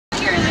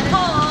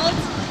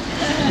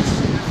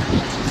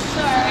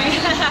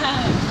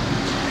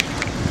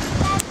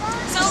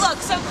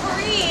So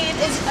Corrine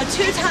is a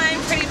two-time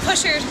Pretty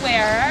Pushers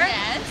wearer.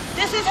 Yes.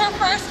 This is her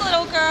first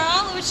little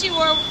girl, which she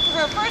wore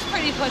her first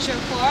Pretty Pusher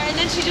for, and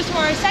then she just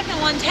wore her second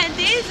one 10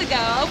 days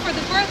ago for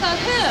the birth of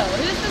who?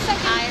 Who's the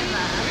second?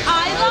 Isla.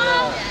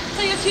 Isla? Yes. So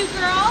you have two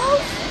girls?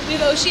 We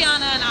have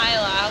Oceana and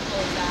Isla. How cool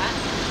is that?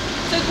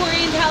 So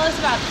Corrine, tell us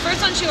about the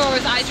first one she wore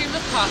was I Dream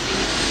of Coffee.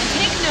 And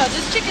take note,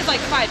 this chick is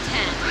like 5'10".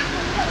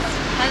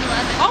 I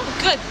love it. Oh,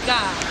 good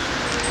God.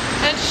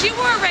 And she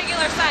wore a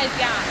regular size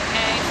gown,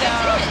 okay? So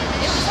I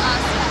did. It was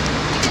awesome.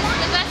 Because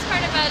the best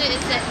part about it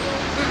is that,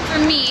 for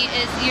me,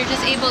 is you're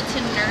just able to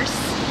nurse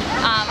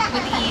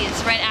with ease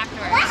right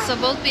afterwards. So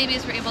both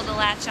babies were able to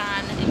latch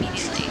on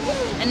immediately.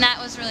 And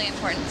that was really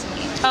important to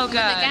me. Oh,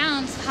 good. With the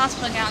gowns, the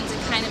hospital gowns, it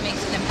kind of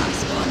makes it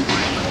impossible.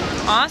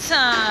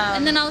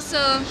 awesome. And then also,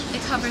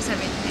 it covers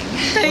everything.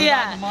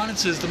 Yeah. The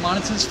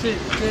monitors fit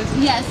good?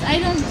 Yes, I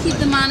don't keep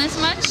them on as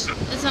much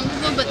as some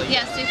people, but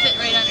yes, they fit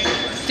right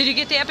underneath. Did you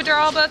get the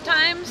epidural both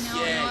times?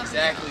 No, Yeah, no,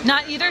 exactly.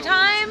 Not either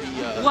time?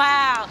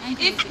 Wow. I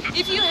think-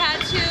 If you had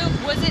to,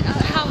 was it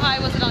how high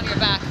was it on your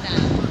back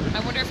then? I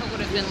wonder if it would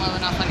have been low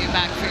enough on your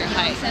back for your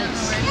height. I don't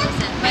know where it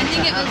was at, but I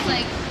think it was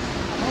like,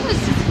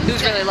 It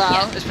was really low.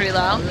 Yeah. It was pretty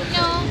low.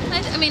 No,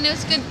 I mean, it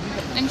was good.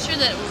 I'm sure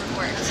that it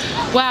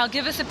worked. Wow,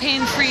 give us a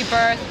pain-free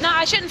birth. No,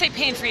 I shouldn't say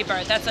pain-free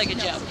birth. That's like a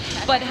joke.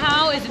 But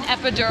how is an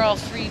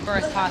epidural-free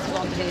birth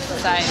possible in today's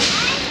society?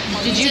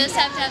 Did You you? just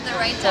have to have the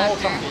right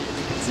doctor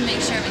to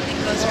make sure everything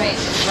goes right.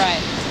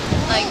 Right.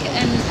 Like,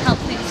 and help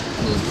things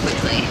move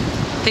quickly.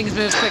 Things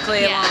move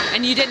quickly Yeah. along.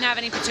 And you didn't have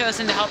any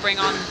Pitocin to help bring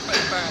on the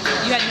birth.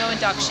 You had no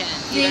induction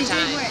They either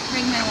did time.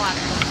 bring my water.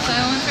 So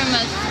I went from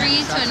a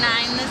 3 to a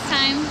 9 this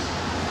time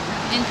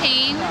in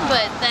pain,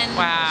 but then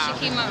Wow.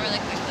 she came out really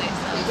quickly.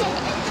 So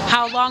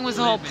How long was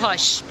the whole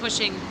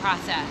pushing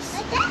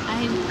process?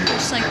 I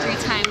pushed like 3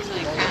 times and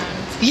I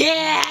crowned.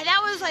 Yeah,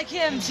 that was like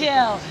him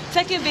too.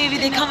 Second baby,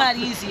 they come out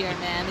easier,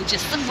 man. They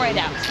just slip right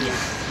out.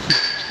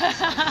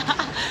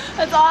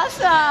 That's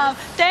awesome.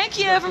 Thank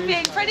you for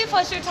being Pretty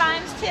Pusher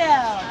times 2.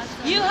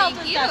 You helped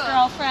Thank us you. out,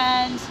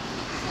 girlfriend.